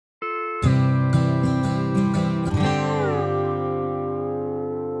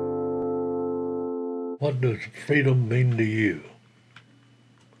What does freedom mean to you?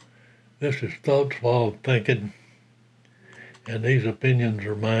 This is Thoughts While Thinking, and these opinions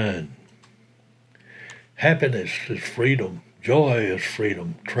are mine. Happiness is freedom. Joy is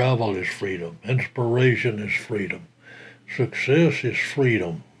freedom. Travel is freedom. Inspiration is freedom. Success is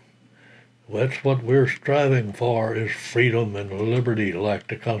freedom. That's what we're striving for, is freedom and liberty, like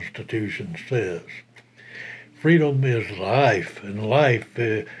the Constitution says. Freedom is life, and life,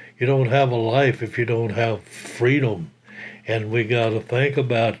 you don't have a life if you don't have freedom. And we got to think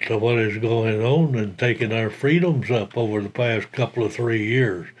about what is going on and taking our freedoms up over the past couple of 3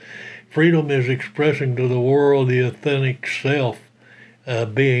 years. Freedom is expressing to the world the authentic self,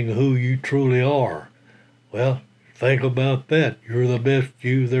 being who you truly are. Well, think about that. You're the best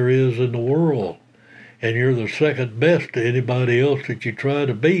you there is in the world. And you're the second best to anybody else that you try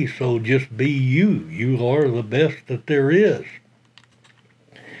to be, so just be you. You are the best that there is.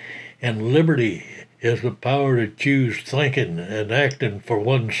 And liberty is the power to choose thinking and acting for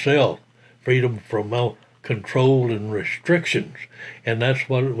oneself, freedom from control and restrictions. And that's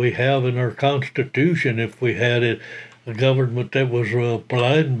what we have in our Constitution. If we had a government that was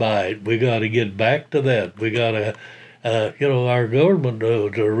blind by it, we got to get back to that. We got to our government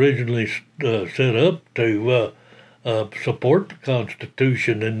was originally set up to support the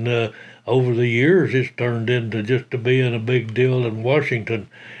Constitution, and over the years it's turned into just to being a big deal in Washington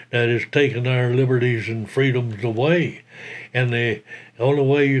that has taken our liberties and freedoms away. And the only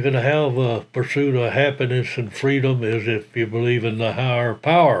way you're going to have a pursuit of happiness and freedom is if you believe in the higher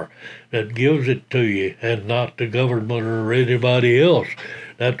power that gives it to you, and not the government or anybody else.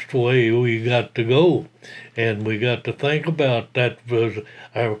 That's the way we got to go. And we got to think about that. Was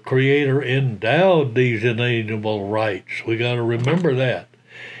our Creator endowed these inalienable rights. We got to remember that.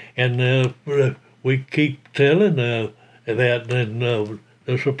 And we keep telling that in the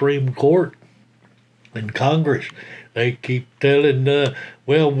Supreme Court and Congress. They keep telling,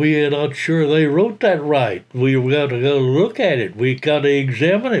 well, we're not sure they wrote that right. We got to go look at it. We got to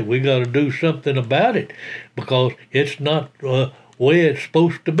examine it. We got to do something about it, because it's not the way it's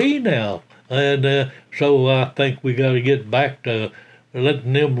supposed to be now. And so I think we got to get back to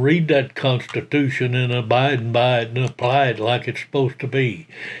letting them read that Constitution and abiding by it and apply it like it's supposed to be.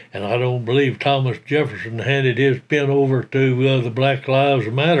 And I don't believe Thomas Jefferson handed his pen over to the Black Lives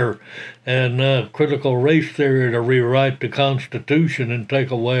Matter and critical race theory to rewrite the Constitution and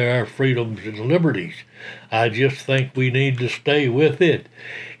take away our freedoms and liberties. I just think we need to stay with it.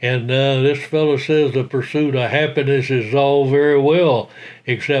 And this fellow says the pursuit of happiness is all very well,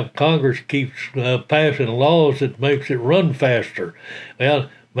 except Congress keeps passing laws that makes it run faster. Well,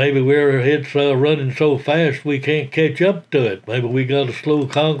 maybe it's running so fast we can't catch up to it. Maybe we got to slow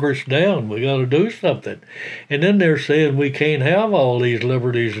Congress down. We got to do something. And then they're saying we can't have all these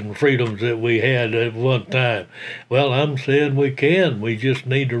liberties and freedoms that we had at one time. Well, I'm saying we can. We just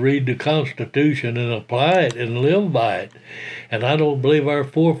need to read the Constitution and apply it and live by it. And I don't believe our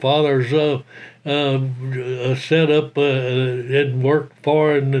forefathers set up and worked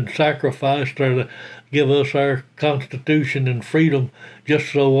for and sacrificed to give us our Constitution and freedom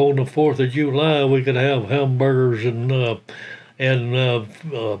just so on the 4th of July we could have hamburgers and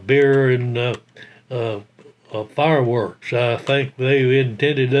beer and fireworks. I think they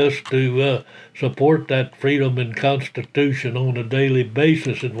intended us to support that freedom and Constitution on a daily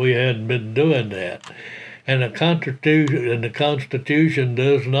basis, and we hadn't been doing that. And the Constitution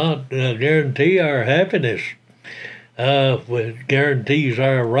does not guarantee our happiness. It guarantees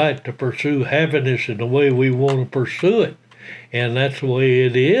our right to pursue happiness in the way we want to pursue it. And that's the way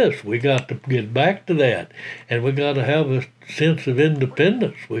it is. We got to get back to that. And we got to have a sense of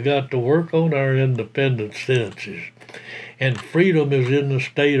independence. We got to work on our independent senses. And freedom is in the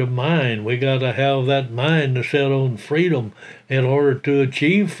state of mind. We got to have that mind to set on freedom in order to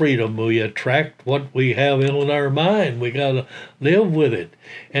achieve freedom. We attract what we have in our mind. We got to live with it.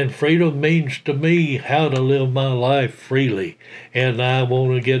 And freedom means to me how to live my life freely. And I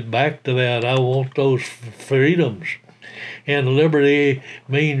want to get back to that. I want those freedoms. And liberty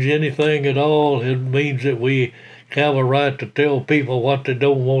means anything at all. It means that we have a right to tell people what they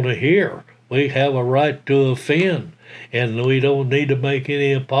don't want to hear. We have a right to offend. And we don't need to make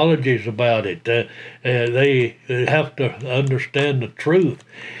any apologies about it. They have to understand the truth.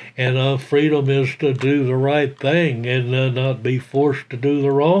 And freedom is to do the right thing and not be forced to do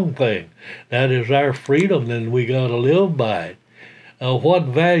the wrong thing. That is our freedom, and we got to live by it. What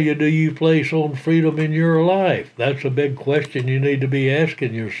value do you place on freedom in your life? That's a big question you need to be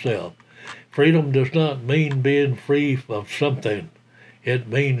asking yourself. Freedom does not mean being free of something. It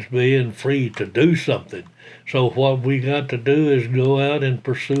means being free to do something. So what we got to do is go out and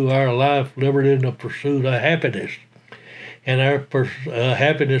pursue our life, liberty, and the pursuit of happiness. And our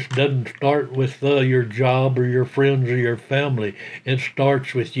happiness doesn't start with your job or your friends or your family. It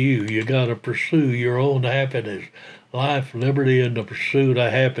starts with you. You got to pursue your own happiness. Life, liberty, and the pursuit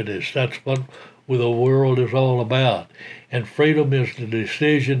of happiness. That's what the world is all about. And freedom is the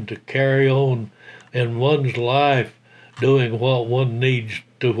decision to carry on in one's life doing what one needs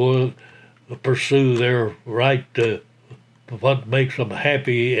to pursue their right to what makes them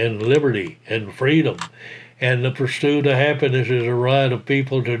happy, and liberty and freedom. And the pursuit of happiness is a right of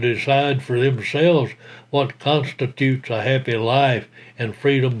people to decide for themselves what constitutes a happy life, and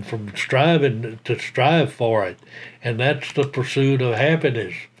freedom from striving to strive for it. And that's the pursuit of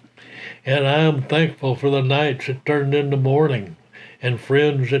happiness. And I'm thankful for the nights that turned into morning, and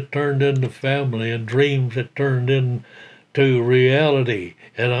friends that turned into family, and dreams that turned into reality.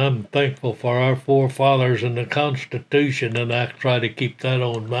 And I'm thankful for our forefathers and the Constitution, and I try to keep that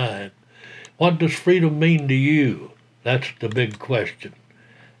on mind. What does freedom mean to you? That's the big question.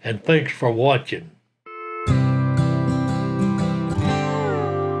 And thanks for watching.